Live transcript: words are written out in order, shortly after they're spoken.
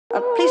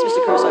Please,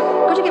 Mr.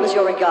 Crusoe, could you give us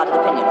your regarded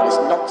opinion on this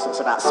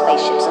nonsense about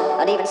spaceships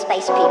and even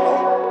space people?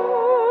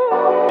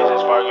 This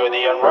is Vargo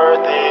the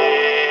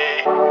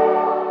Unworthy.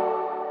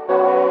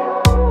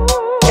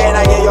 Can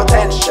I get your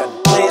attention?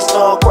 Please,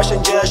 no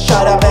question, just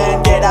shut up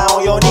and get down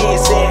on your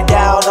knees. Sit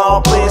down,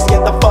 or please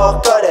get the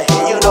fuck out of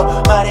here. You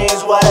know, money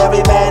is what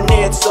every man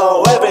needs,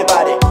 so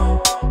everybody,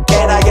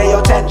 can I get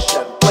your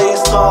attention?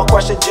 Please, no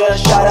question,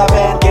 just shut up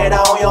and get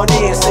down on your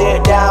knees.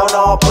 Sit down,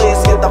 or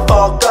please get the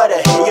fuck out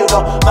of here. You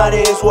know,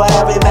 money is what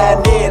every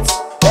man needs.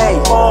 Hey,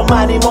 more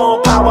money,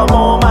 more power,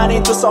 more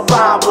money to solve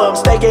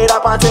problems. Take it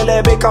up until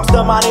it becomes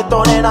the money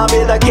throne, and I'll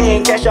be the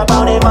king. Cash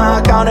about in my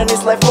account and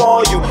it's left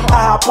for you.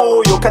 I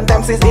pull you,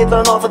 contempt is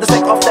eternal for the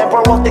sake of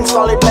temporal things.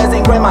 Call it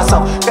blessing, grant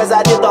myself, cause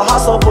I did the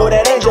hustle. Put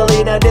an angel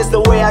in it, this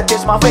the way I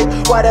kiss my faith.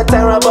 What a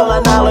terrible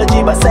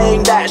analogy, but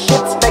saying that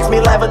shit makes me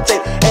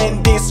levitate.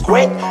 Ain't this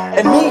great?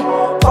 And me,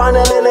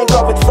 finally link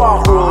up with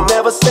Fachrul.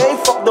 Never say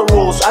fuck the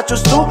rules, I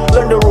choose to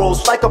learn the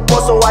rules. Like a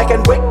pro so I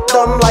can break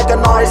them like an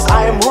artist.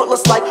 I am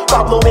ruthless like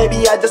Pablo,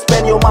 maybe I just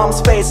bend your mom's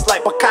face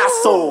like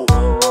Picasso.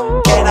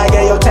 Can I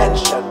get your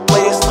attention?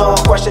 Please, no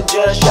question,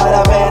 just shut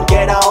up and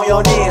get down on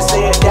your knees.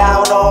 Sit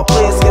down, or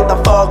please get the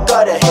fuck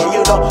out of here.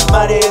 You know,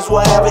 money is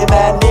what every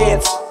man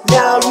needs.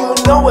 Now you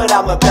know what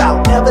I'm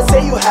about, never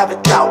say you have a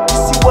doubt. You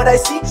see what I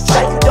see?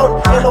 Yeah, you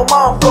don't. Hello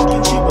mom,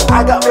 fucking cheap, but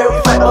I got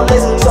verified my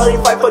list.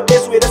 Certified for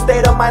this with a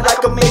state of mind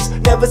like a maze.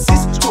 Never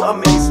cease to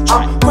amaze.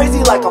 I'm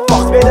crazy like a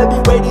fox, better be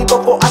ready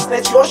before I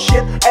snatch your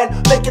shit and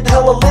make it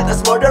hella lit.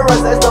 As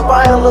murderous as the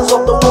violence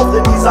of the wolf,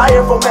 the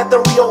desire for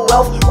material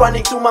wealth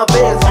running through my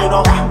veins, you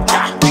know.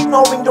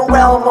 Ignoring the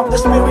realm of the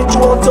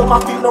spiritual until my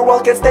funeral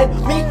can stand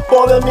me.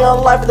 Boil me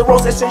alive with the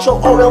rose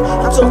essential oil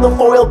until the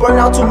foil burn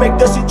out to make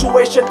the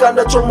situation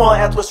kinda turmoil.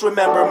 At least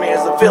remember me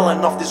as the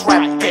villain of this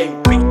rap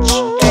game, bitch.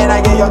 Can I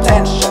get your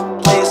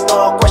attention? Please,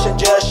 no question,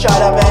 just shut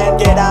up and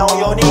get down on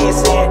your knees.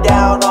 Sit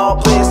down, or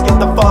please get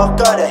the fuck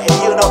out of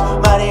here. You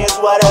know, money is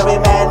what every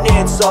man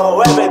needs,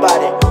 so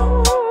everybody,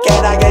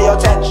 can I get your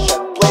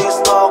attention? Please,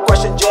 no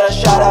question,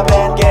 just shut up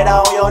and get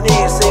down on your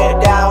knees.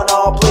 Sit down,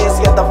 or please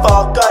get the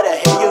fuck out of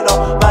here. You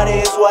know, money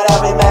is what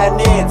every man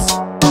needs.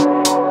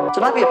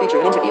 Tonight we are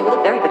featuring an interview with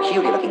a very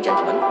peculiar looking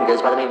gentleman who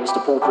goes by the name of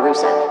Mr. Paul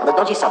Caruso, and the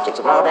dodgy subject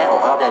of are there or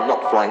are there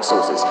not flying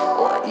saucers,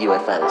 or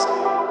UFOs.